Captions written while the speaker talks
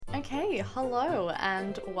Okay, hello,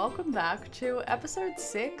 and welcome back to episode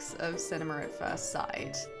 6 of Cinema at First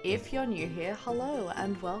Sight. If you're new here, hello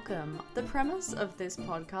and welcome. The premise of this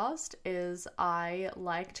podcast is I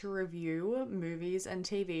like to review movies and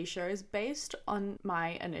TV shows based on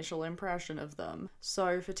my initial impression of them.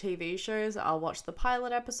 So for TV shows, I'll watch the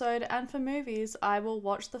pilot episode, and for movies, I will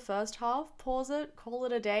watch the first half, pause it, call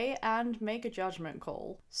it a day, and make a judgment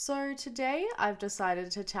call. So today, I've decided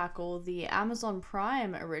to tackle the Amazon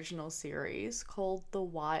Prime original series called The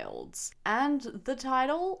Wilds. And the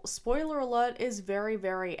title, spoiler alert, is very,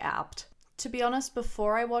 very apt. To be honest,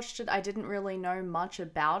 before I watched it, I didn't really know much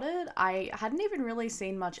about it. I hadn't even really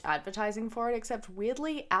seen much advertising for it, except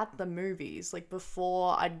weirdly at the movies. Like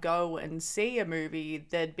before I'd go and see a movie,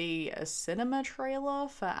 there'd be a cinema trailer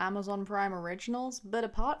for Amazon Prime Originals, but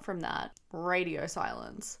apart from that, radio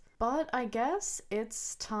silence. But I guess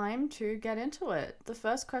it's time to get into it. The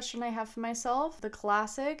first question I have for myself, the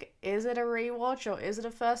classic, is it a rewatch or is it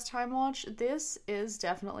a first time watch? This is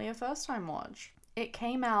definitely a first time watch. It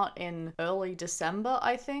came out in early December,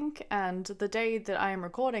 I think, and the day that I am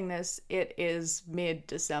recording this, it is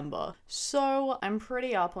mid-December. So I'm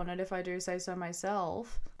pretty up on it if I do say so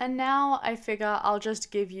myself. And now I figure I'll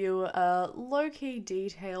just give you a low-key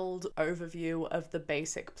detailed overview of the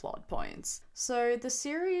basic plot points. So the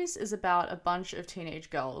series is about a bunch of teenage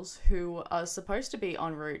girls who are supposed to be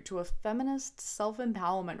en route to a feminist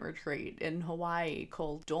self-empowerment retreat in Hawaii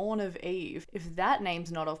called Dawn of Eve. If that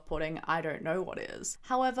name's not off-putting, I don't know what is.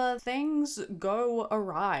 However, things go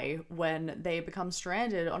awry when they become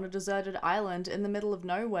stranded on a deserted island in the middle of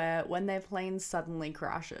nowhere when their plane suddenly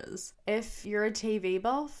crashes. If you're a TV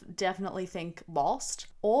buff, definitely think Lost.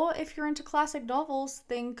 Or if you're into classic novels,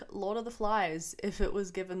 think Lord of the Flies if it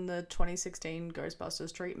was given the 2016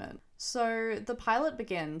 Ghostbusters treatment. So the pilot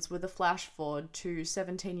begins with a flash forward to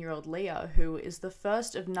 17-year-old Leah, who is the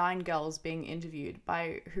first of 9 girls being interviewed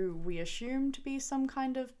by who we assume to be some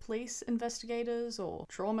kind of police investigators or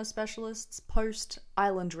trauma specialists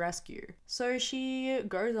post-island rescue. So she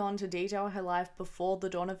goes on to detail her life before the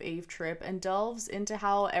Dawn of Eve trip and delves into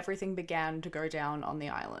how everything began to go down on the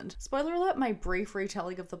island. Spoiler alert, my brief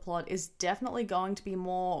retelling of the plot is definitely going to be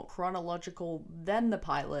more chronological than the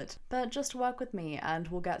pilot, but just work with me and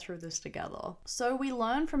we'll get through this together. So we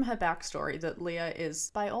learn from her backstory that Leah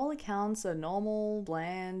is, by all accounts, a normal,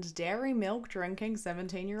 bland, dairy milk drinking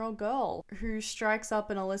 17-year-old girl who strikes up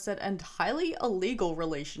an illicit and highly illegal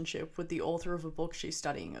relationship with the author of a book she's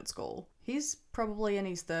studying at school. He's probably in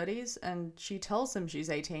his 30s, and she tells him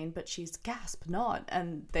she's 18, but she's gasp not,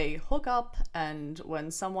 and they hook up, and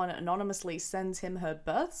when someone anonymously sends him her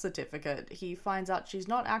birth certificate, he finds out she's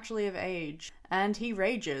not actually of age, and he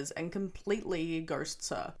rages and completely ghosts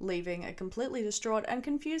her, leaving a completely distraught and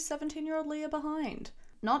confused 17-year-old Leah behind.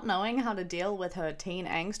 Not knowing how to deal with her teen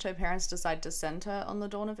angst, her parents decide to send her on the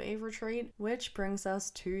Dawn of Eve retreat, which brings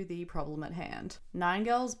us to the problem at hand. 9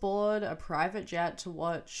 girls board a private jet to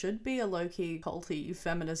what should be a low-key culty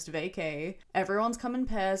feminist vacay. Everyone's come in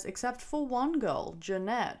pairs except for one girl,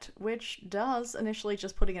 Jeanette, which does, initially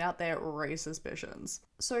just putting it out there, raise suspicions.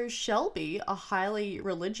 So Shelby, a highly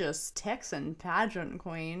religious Texan pageant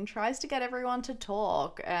queen, tries to get everyone to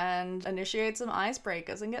talk and initiate some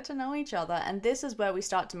icebreakers and get to know each other, and this is where we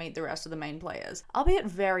start to meet the rest of the main players, albeit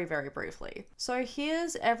very, very briefly. So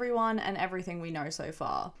here's everyone and everything we know so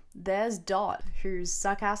far. There's Dot, who's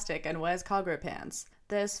sarcastic and wears cargo pants.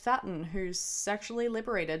 There's Fatten, who's sexually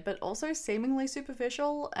liberated but also seemingly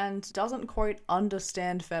superficial and doesn't quite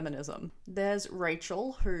understand feminism. There's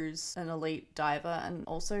Rachel, who's an elite diver and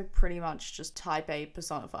also pretty much just type A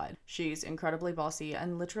personified. She's incredibly bossy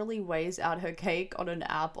and literally weighs out her cake on an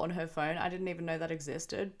app on her phone. I didn't even know that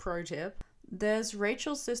existed. Pro tip. There's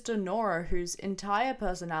Rachel's sister Nora, whose entire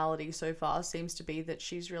personality so far seems to be that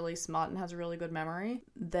she's really smart and has a really good memory.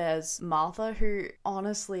 There's Martha, who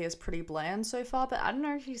honestly is pretty bland so far, but I don't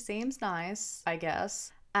know, she seems nice, I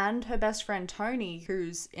guess. And her best friend Tony,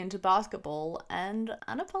 who's into basketball and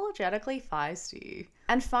unapologetically feisty.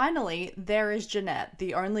 And finally, there is Jeanette,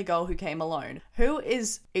 the only girl who came alone, who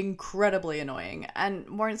is incredibly annoying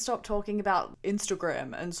and won't stop talking about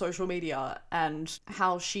Instagram and social media and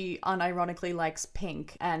how she unironically likes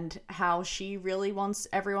pink and how she really wants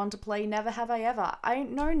everyone to play Never Have I Ever. I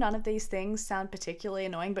know none of these things sound particularly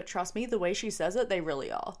annoying, but trust me, the way she says it, they really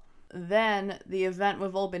are. Then, the event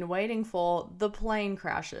we've all been waiting for, the plane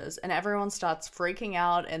crashes, and everyone starts freaking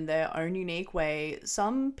out in their own unique way.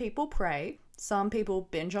 Some people pray, some people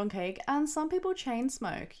binge on cake, and some people chain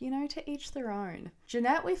smoke, to each their own.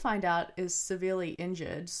 Jeanette, we find out, is severely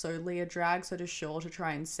injured, so Leah drags her to shore to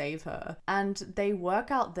try and save her. And they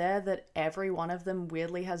work out there that every one of them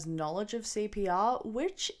weirdly has knowledge of CPR,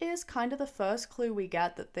 which is kind of the first clue we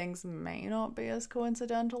get that things may not be as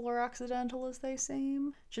coincidental or accidental as they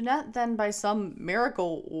seem. Jeanette then, by some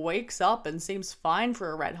miracle, wakes up and seems fine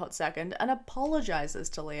for a red hot second and apologizes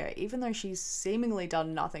to Leah, even though she's seemingly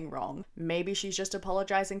done nothing wrong. Maybe she's just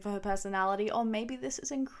apologizing for her personality, or maybe this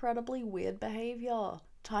is incredibly weird behavior.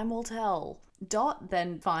 Time will tell. Dot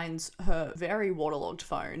then finds her very waterlogged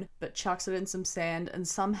phone, but chucks it in some sand and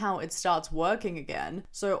somehow it starts working again.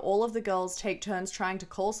 So all of the girls take turns trying to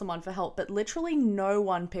call someone for help, but literally no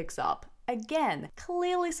one picks up. Again,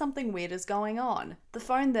 clearly something weird is going on. The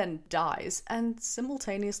phone then dies, and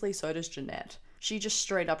simultaneously so does Jeanette. She just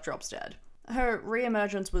straight up drops dead. Her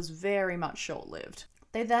re-emergence was very much short-lived.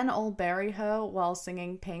 They then all bury her while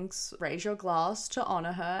singing Pink's Raise Your Glass to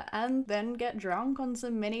honor her, and then get drunk on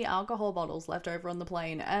some mini alcohol bottles left over on the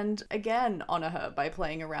plane, and again honor her by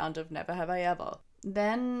playing a round of Never Have I Ever.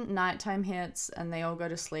 Then nighttime hits and they all go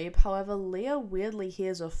to sleep. However, Leah weirdly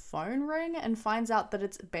hears a phone ring and finds out that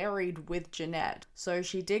it's buried with Jeanette. So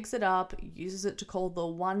she digs it up, uses it to call the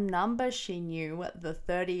one number she knew, the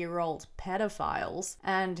 30-year-old pedophiles,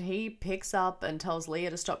 and he picks up and tells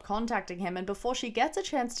Leah to stop contacting him, and before she gets a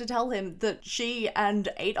chance to tell him that she and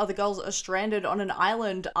 8 other girls are stranded on an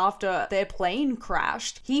island after their plane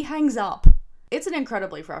crashed, he hangs up. It's an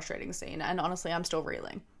incredibly frustrating scene, and honestly, I'm still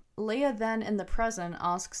reeling. Leah then, in the present,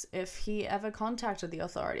 asks if he ever contacted the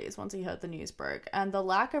authorities once he heard the news broke, and the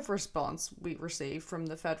lack of response we receive from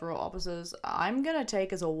the federal officers, I'm gonna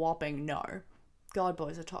take as a whopping no. God,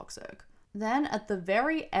 boys are toxic. Then, at the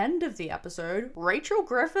very end of the episode, Rachel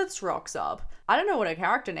Griffiths rocks up. I don't know what her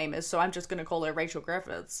character name is, so I'm just gonna call her Rachel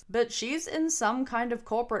Griffiths. But she's in some kind of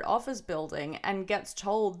corporate office building and gets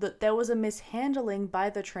told that there was a mishandling by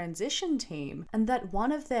the transition team and that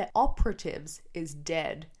one of their operatives is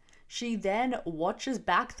dead. She then watches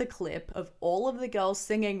back the clip of all of the girls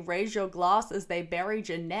singing Raise Your Glass as they bury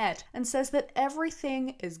Jeanette and says that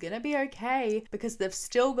everything is gonna be okay because they've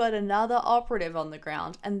still got another operative on the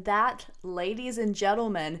ground. And that, ladies and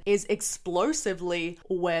gentlemen, is explosively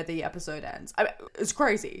where the episode ends. I mean, it's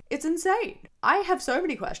crazy. It's insane. I have so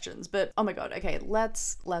many questions, but oh my god, okay,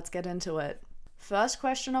 let's get into it. First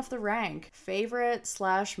question off the rank. Favorite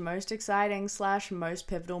 / most exciting / most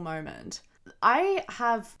pivotal moment. I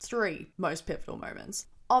have 3 most pivotal moments.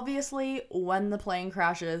 Obviously, when the plane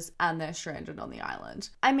crashes and they're stranded on the island.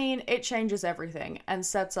 I mean, it changes everything and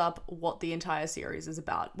sets up what the entire series is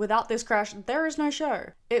about. Without this crash, there is no show.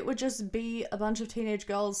 It would just be a bunch of teenage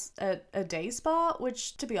girls at a day spa,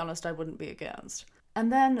 which, to be honest, I wouldn't be against. And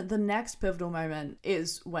then the next pivotal moment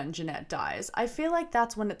is when Jeanette dies. I feel like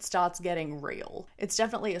that's when it starts getting real. It's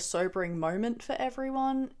definitely a sobering moment for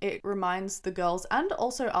everyone. It reminds the girls, and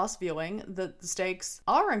also us viewing, that the stakes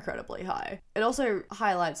are incredibly high. It also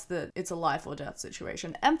highlights that it's a life or death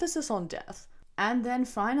situation. Emphasis on death. And then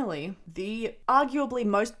finally, the arguably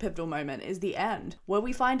most pivotal moment is the end, where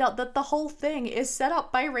we find out that the whole thing is set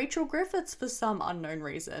up by Rachel Griffiths for some unknown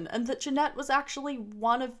reason, and that Jeanette was actually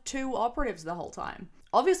one of 2 operatives the whole time.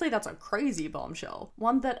 Obviously, that's a crazy bombshell,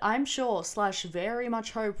 one that I'm sure / very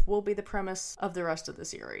much hope will be the premise of the rest of the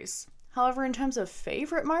series. However, in terms of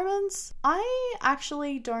favorite moments, I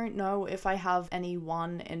actually don't know if I have any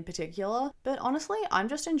one in particular, but honestly, I'm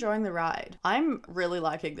just enjoying the ride. I'm really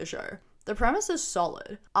liking the show. The premise is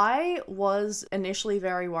solid. I was initially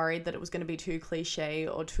very worried that it was going to be too cliche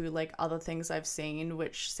or too like other things I've seen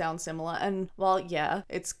which sound similar, and while yeah,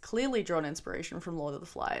 it's clearly drawn inspiration from Lord of the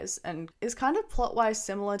Flies and is kind of plot-wise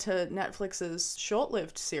similar to Netflix's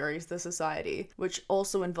short-lived series The Society, which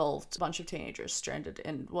also involved a bunch of teenagers stranded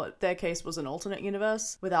in what their case was an alternate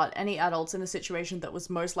universe without any adults in a situation that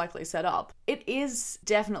was most likely set up. It is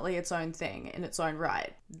definitely its own thing in its own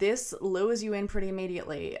right. This lures you in pretty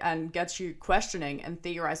immediately and gets you questioning and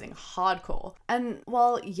theorizing hardcore. And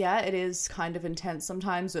while, yeah, it is kind of intense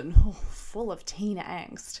sometimes and full of teen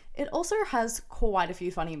angst, it also has quite a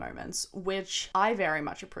few funny moments, which I very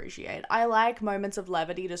much appreciate. I like moments of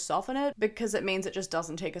levity to soften it because it means it just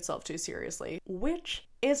doesn't take itself too seriously, which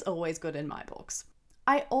is always good in my books.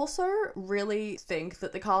 I also really think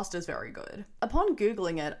that the cast is very good. Upon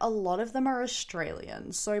Googling it, a lot of them are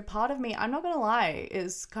Australian, so part of me, I'm not gonna lie,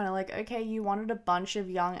 is kind of like, okay, you wanted a bunch of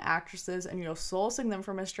young actresses and you're sourcing them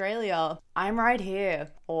from Australia. I'm right here.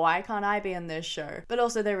 Why can't I be in this show? But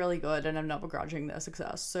also they're really good and I'm not begrudging their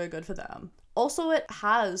success, so good for them. Also, it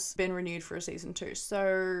has been renewed for a season 2.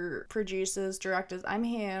 So, producers, directors, I'm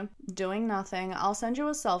here doing nothing. I'll send you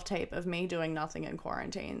a self-tape of me doing nothing in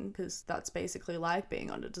quarantine, because that's basically like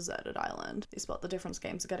being on a deserted island. You spot the difference,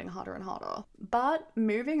 games are getting harder and harder. But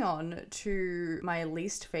moving on to my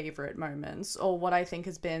least favorite moments, or what I think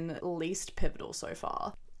has been least pivotal so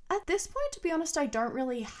far. At this point, to be honest, I don't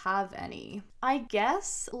really have any. I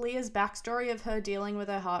guess Leah's backstory of her dealing with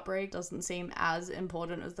her heartbreak doesn't seem as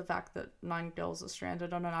important as the fact that 9 girls are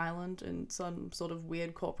stranded on an island in some sort of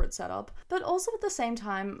weird corporate setup. But also at the same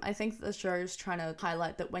time, I think the show's trying to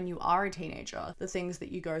highlight that when you are a teenager, the things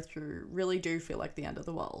that you go through really do feel like the end of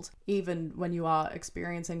the world, even when you are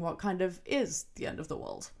experiencing what kind of is the end of the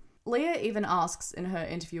world. Leah even asks in her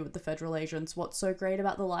interview with the federal agents what's so great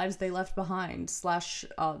about the lives they left behind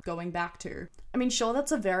 / going back to. I mean, sure,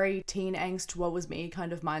 that's a very teen angst, woe is me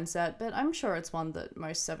kind of mindset, but I'm sure it's one that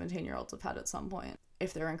most 17-year-olds have had at some point,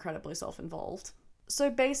 if they're incredibly self-involved. So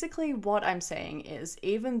basically what I'm saying is,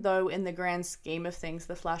 even though in the grand scheme of things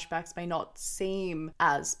the flashbacks may not seem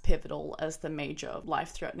as pivotal as the major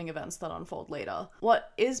life-threatening events that unfold later,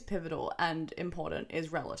 what is pivotal and important is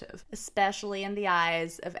relative, especially in the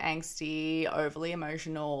eyes of angsty, overly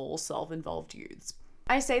emotional, self-involved youths.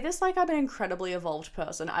 I say this like I'm an incredibly evolved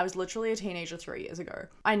person. I was literally a teenager 3 years ago.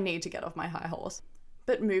 I need to get off my high horse.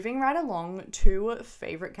 But moving right along to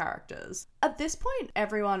favourite characters. At this point,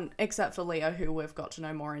 everyone, except for Leah, who we've got to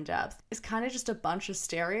know more in depth, is kind of just a bunch of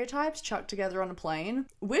stereotypes chucked together on a plane,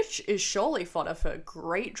 which is surely fodder for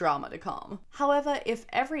great drama to come. However, if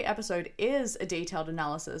every episode is a detailed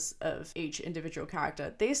analysis of each individual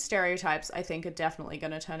character, these stereotypes I think are definitely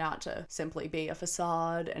going to turn out to simply be a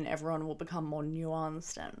facade, and everyone will become more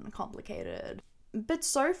nuanced and complicated. But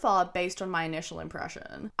so far, based on my initial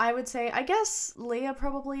impression, I would say, I guess Leah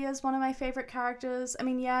probably is one of my favorite characters. I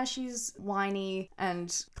mean, yeah, she's whiny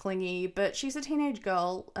and clingy, but she's a teenage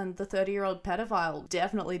girl, and the 30-year-old pedophile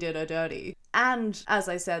definitely did her dirty. And, as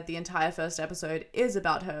I said, the entire first episode is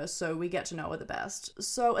about her, so we get to know her the best.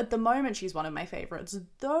 So at the moment, she's one of my favorites,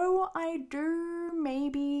 though I do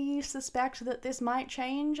maybe suspect that this might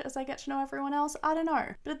change as I get to know everyone else. I don't know.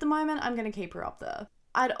 But at the moment, I'm going to keep her up there.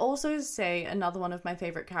 I'd also say another one of my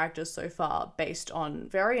favorite characters so far, based on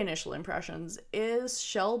very initial impressions, is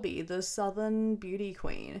Shelby, the Southern beauty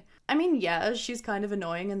queen. I mean, yeah, she's kind of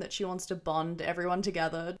annoying in that she wants to bond everyone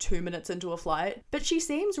together 2 minutes into a flight, but she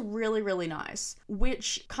seems really, really nice,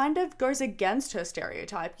 which kind of goes against her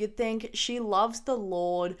stereotype. You'd think she loves the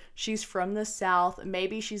Lord, she's from the South,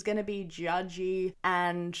 maybe she's gonna be judgy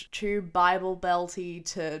and too Bible belty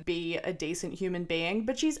to be a decent human being,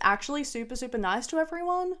 but she's actually super, super nice to everyone.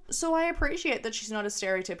 So I appreciate that she's not as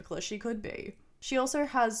stereotypical as she could be. She also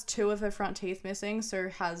has 2 of her front teeth missing, so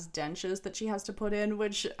has dentures that she has to put in,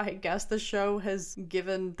 which I guess the show has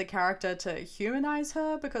given the character to humanize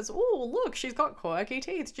her because, oh, look, she's got quirky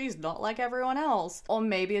teeth. She's not like everyone else. Or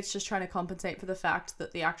maybe it's just trying to compensate for the fact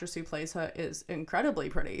that the actress who plays her is incredibly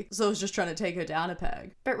pretty, so it's just trying to take her down a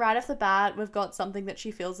peg. But right off the bat, we've got something that she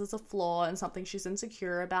feels is a flaw and something she's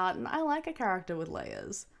insecure about, and I like a character with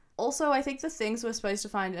layers. Also, I think the things we're supposed to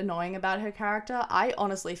find annoying about her character, I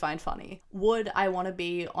honestly find funny. Would I want to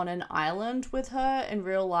be on an island with her in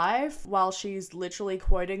real life while she's literally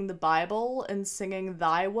quoting the Bible and singing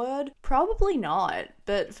Thy Word? Probably not,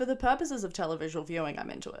 but for the purposes of televisual viewing,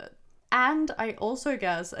 I'm into it. And I also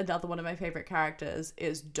guess another one of my favorite characters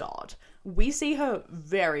is Dot. We see her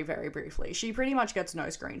very, very briefly. She pretty much gets no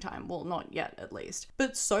screen time. Well, not yet, at least.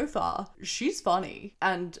 But so far, she's funny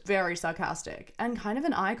and very sarcastic and kind of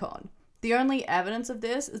an icon. The only evidence of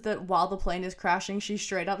this is that while the plane is crashing, she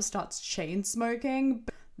straight up starts chain smoking.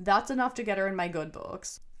 That's enough to get her in my good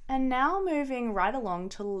books. And now moving right along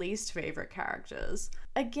to least favorite characters.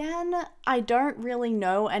 Again, I don't really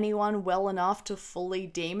know anyone well enough to fully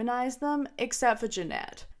demonize them, except for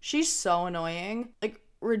Jeanette. She's so annoying, like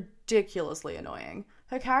ridiculously annoying.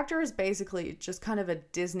 Her character is basically just kind of a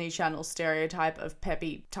Disney Channel stereotype of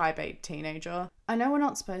peppy type 8 teenager. I know we're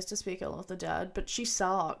not supposed to speak ill of the dead, but she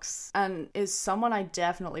sucks and is someone I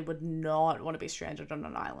definitely would not want to be stranded on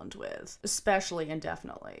an island with, especially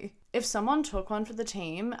indefinitely. If someone took one for the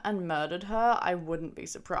team and murdered her, I wouldn't be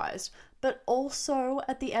surprised. But also,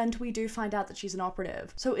 at the end, we do find out that she's an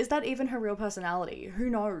operative. So is that even her real personality? Who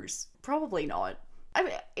knows? Probably not. I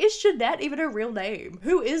mean, is Jeanette even her real name?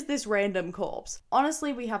 Who is this random corpse?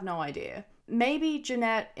 Honestly, we have no idea. Maybe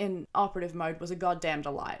Jeanette in operative mode was a goddamn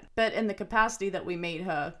delight, but in the capacity that we meet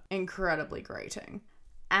her, incredibly grating.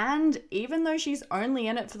 And even though she's only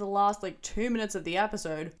in it for the last 2 minutes of the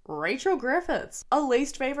episode, Rachel Griffiths, a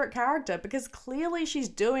least favorite character, because clearly she's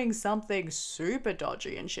doing something super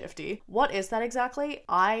dodgy and shifty. What is that exactly?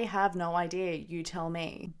 I have no idea, you tell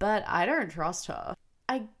me. But I don't trust her.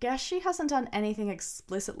 I guess she hasn't done anything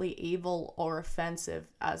explicitly evil or offensive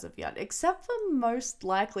as of yet, except for most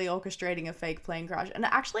likely orchestrating a fake plane crash, and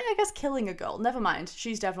actually I guess killing a girl. Never mind,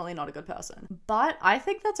 she's definitely not a good person. But I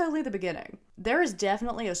think that's only the beginning. There is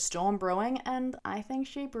definitely a storm brewing, and I think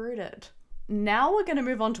she brewed it. Now we're going to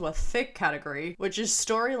move on to a thick category, which is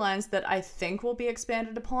storylines that I think will be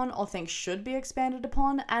expanded upon or think should be expanded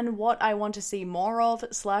upon, and what I want to see more of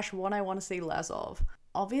 / what I want to see less of.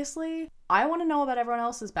 Obviously, I want to know about everyone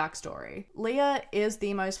else's backstory. Leah is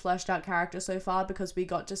the most fleshed out character so far because we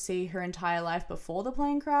got to see her entire life before the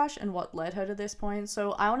plane crash and what led her to this point,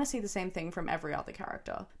 so I want to see the same thing from every other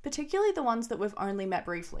character. Particularly the ones that we've only met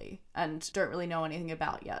briefly and don't really know anything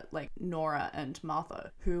about yet, like Nora and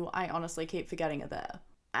Martha, who I honestly keep forgetting are there.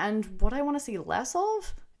 And what I want to see less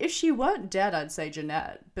of? If she weren't dead, I'd say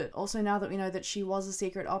Jeanette, but also now that we know that she was a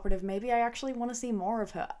secret operative, maybe I actually want to see more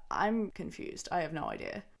of her. I'm confused. I have no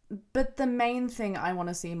idea. But the main thing I want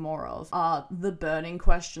to see more of are the burning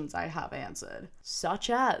questions I have answered. Such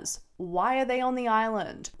as, why are they on the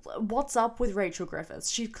island? What's up with Rachel Griffiths?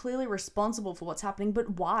 She's clearly responsible for what's happening, but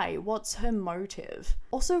why? What's her motive?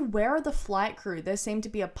 Also, where are the flight crew? There seemed to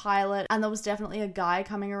be a pilot, and there was definitely a guy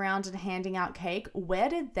coming around and handing out cake. Where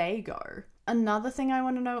did they go? Another thing I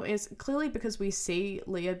want to know is, clearly because we see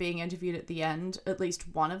Leah being interviewed at the end, at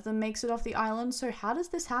least one of them makes it off the island, so how does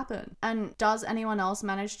this happen? And does anyone else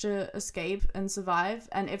manage to escape and survive?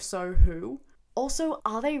 And if so, who? Also,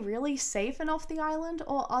 are they really safe and off the island,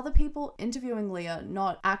 or are the people interviewing Leah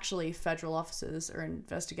not actually federal officers or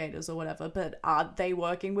investigators or whatever, but are they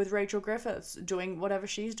working with Rachel Griffiths, doing whatever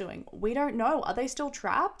she's doing? We don't know. Are they still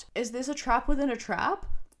trapped? Is this a trap within a trap?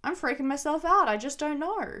 I'm freaking myself out. I just don't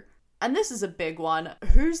know. And this is a big one.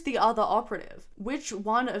 Who's the other operative? Which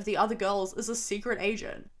one of the other girls is a secret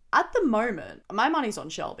agent? At the moment, my money's on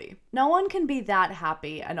Shelby. No one can be that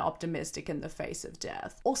happy and optimistic in the face of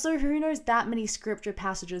death. Also, who knows that many scripture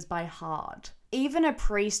passages by heart? Even a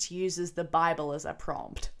priest uses the Bible as a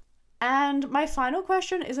prompt. And my final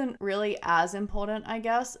question isn't really as important, I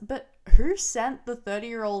guess, but who sent the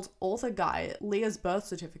 30-year-old author guy Leah's birth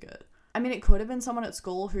certificate? I mean, it could have been someone at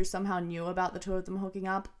school who somehow knew about the two of them hooking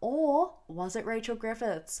up, or was it Rachel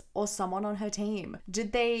Griffiths or someone on her team?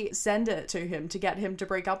 Did they send it to him to get him to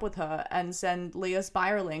break up with her and send Leah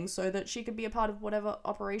spiraling so that she could be a part of whatever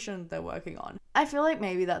operation they're working on? I feel like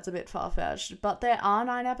maybe that's a bit far-fetched, but there are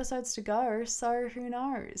 9 episodes to go, so who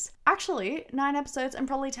knows? Actually, 9 episodes and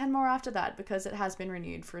probably 10 more after that because it has been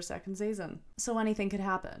renewed for a second season, so anything could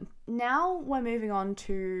happen. Now we're moving on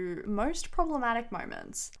to most problematic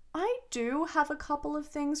moments. I do have a couple of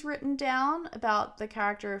things written down about the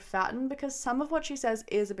character of Fatin because some of what she says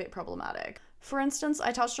is a bit problematic. For instance,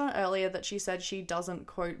 I touched on earlier that she said she doesn't,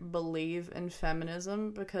 quote, believe in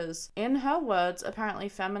feminism because, in her words, apparently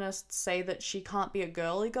feminists say that she can't be a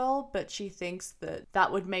girly girl, but she thinks that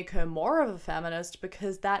that would make her more of a feminist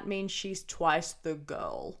because that means she's twice the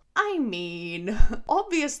girl. I mean,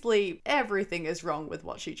 obviously everything is wrong with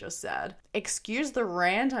what she just said. Excuse the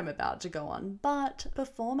rant I'm about to go on, but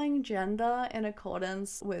performing gender in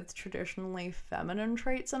accordance with traditionally feminine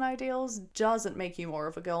traits and ideals doesn't make you more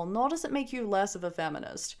of a girl, nor does it make you less of a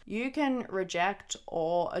feminist. You can reject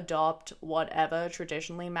or adopt whatever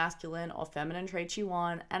traditionally masculine or feminine traits you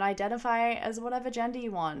want and identify as whatever gender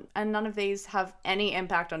you want, and none of these have any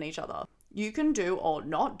impact on each other. You can do or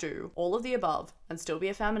not do all of the above and still be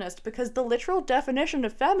a feminist because the literal definition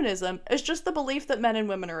of feminism is just the belief that men and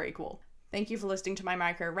women are equal. Thank you for listening to my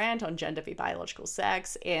micro rant on gender v biological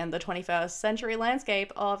sex and the 21st century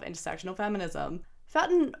landscape of intersectional feminism.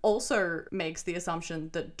 Fatin also makes the assumption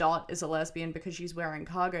that Dot is a lesbian because she's wearing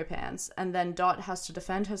cargo pants, and then Dot has to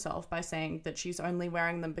defend herself by saying that she's only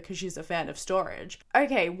wearing them because she's a fan of Storage.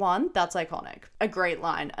 Okay, 1, that's iconic. A great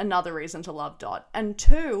line, another reason to love Dot. And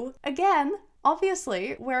 2, again,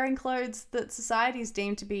 obviously, wearing clothes that society's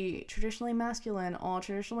deemed to be traditionally masculine or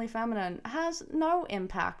traditionally feminine has no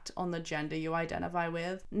impact on the gender you identify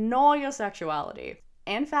with, nor your sexuality.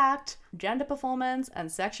 In fact, gender performance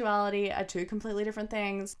and sexuality are 2 completely different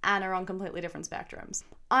things and are on completely different spectrums.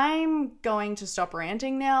 I'm going to stop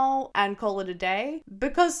ranting now and call it a day,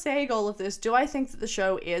 because saying all of this, do I think that the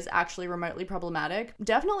show is actually remotely problematic?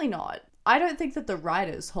 Definitely not. I don't think that the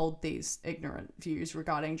writers hold these ignorant views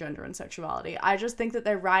regarding gender and sexuality. I just think that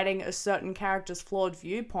they're writing a certain character's flawed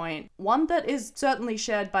viewpoint, one that is certainly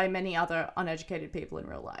shared by many other uneducated people in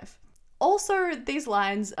real life. Also, these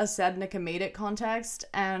lines are said in a comedic context,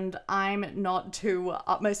 and I'm not too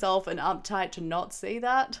up myself and uptight to not see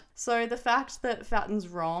that. So the fact that Fatten's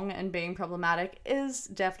wrong and being problematic is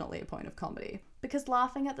definitely a point of comedy, because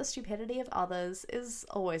laughing at the stupidity of others is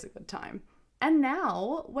always a good time. And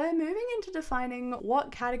now we're moving into defining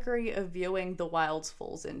what category of viewing The Wilds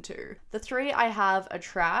falls into. The three I have are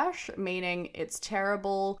trash, meaning it's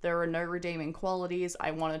terrible, there are no redeeming qualities,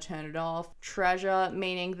 I want to turn it off. Treasure,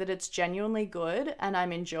 meaning that it's genuinely good and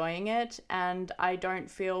I'm enjoying it and I don't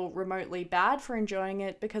feel remotely bad for enjoying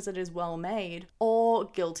it because it is well made. Or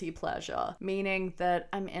guilty pleasure, meaning that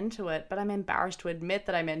I'm into it but I'm embarrassed to admit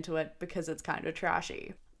that I'm into it because it's kind of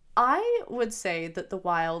trashy. I would say that The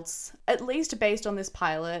Wilds, at least based on this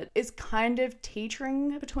pilot, is kind of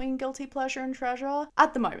teetering between guilty pleasure and treasure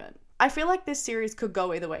at the moment. I feel like this series could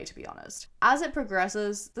go either way, to be honest. As it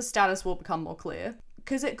progresses, the status will become more clear,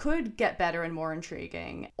 because it could get better and more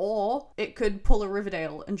intriguing, or it could pull a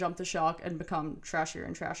Riverdale and jump the shark and become trashier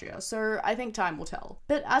and trashier. So I think time will tell.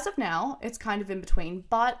 But as of now, it's kind of in between,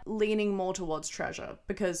 but leaning more towards treasure,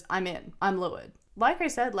 because I'm lured. Like I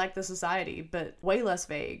said, like The Society, but way less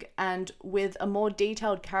vague, and with a more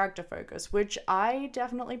detailed character focus, which I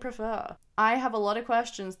definitely prefer. I have a lot of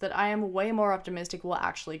questions that I am way more optimistic will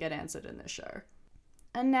actually get answered in this show.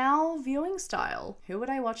 And now, viewing style. Who would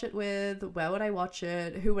I watch it with? Where would I watch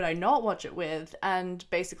it? Who would I not watch it with? And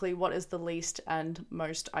basically, what is the least and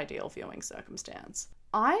most ideal viewing circumstance?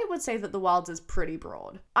 I would say that The Wilds is pretty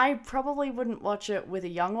broad. I probably wouldn't watch it with a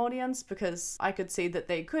young audience because I could see that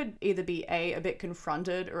they could either be a bit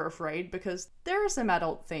confronted or afraid because there are some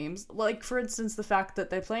adult themes, like for instance the fact that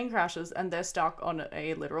their plane crashes and they're stuck on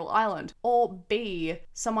a literal island. Or B,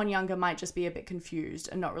 someone younger might just be a bit confused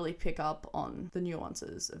and not really pick up on the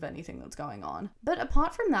nuances of anything that's going on. But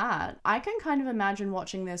apart from that, I can kind of imagine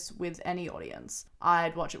watching this with any audience.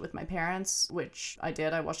 I'd watch it with my parents, which I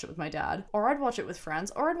did. I watched it with my dad. Or I'd watch it with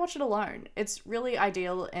friends, or I'd watch it alone. It's really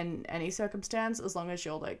ideal in any circumstance as long as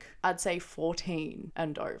you're I'd say 14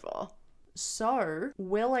 and over. So,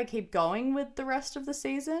 will I keep going with the rest of the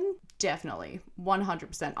season? Definitely.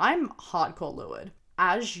 100%. I'm hardcore lured.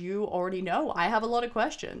 As you already know, I have a lot of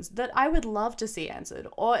questions that I would love to see answered,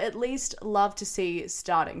 or at least love to see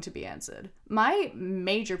starting to be answered. My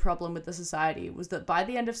major problem with The Society was that by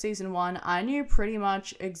the end of season 1, I knew pretty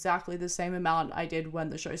much exactly the same amount I did when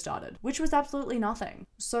the show started, which was absolutely nothing.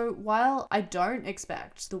 So while I don't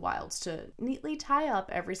expect The Wilds to neatly tie up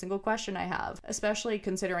every single question I have, especially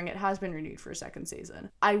considering it has been renewed for a second season,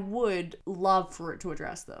 I would love for it to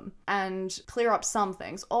address them and clear up some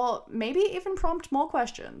things, or maybe even prompt more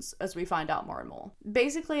questions as we find out more and more.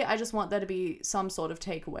 Basically, I just want there to be some sort of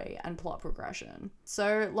takeaway and plot progression.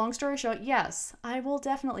 So long story short, yes, I will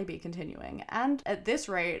definitely be continuing. And at this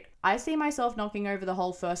rate, I see myself knocking over the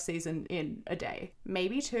whole first season in a day.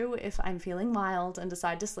 Maybe 2 if I'm feeling wild and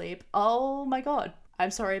decide to sleep. Oh my god. I'm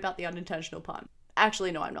sorry about the unintentional pun.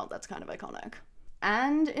 Actually, no, I'm not. That's kind of iconic.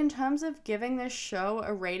 And in terms of giving this show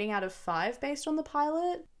a rating out of 5 based on the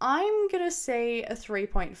pilot, I'm gonna say a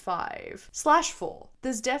 3.5/4.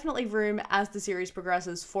 There's definitely room as the series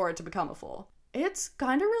progresses for it to become a 4. It's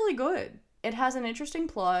kinda really good. It has an interesting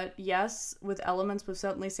plot, yes, with elements we've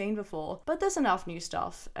certainly seen before, but there's enough new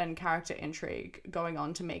stuff and character intrigue going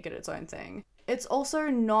on to make it its own thing. It's also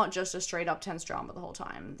not just a straight up tense drama the whole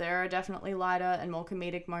time. There are definitely lighter and more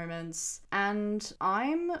comedic moments, and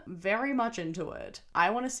I'm very much into it. I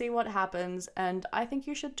want to see what happens, and I think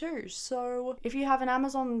you should too. So if you have an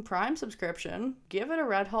Amazon Prime subscription, give it a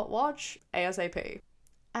red hot watch ASAP.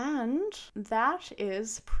 And that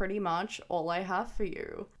is pretty much all I have for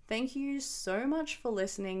you. Thank you so much for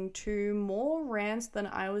listening to more rants than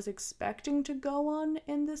I was expecting to go on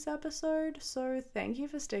in this episode, so thank you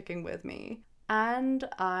for sticking with me. And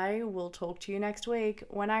I will talk to you next week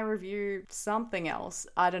when I review something else.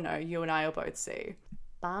 I don't know, you and I will both see.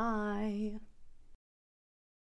 Bye.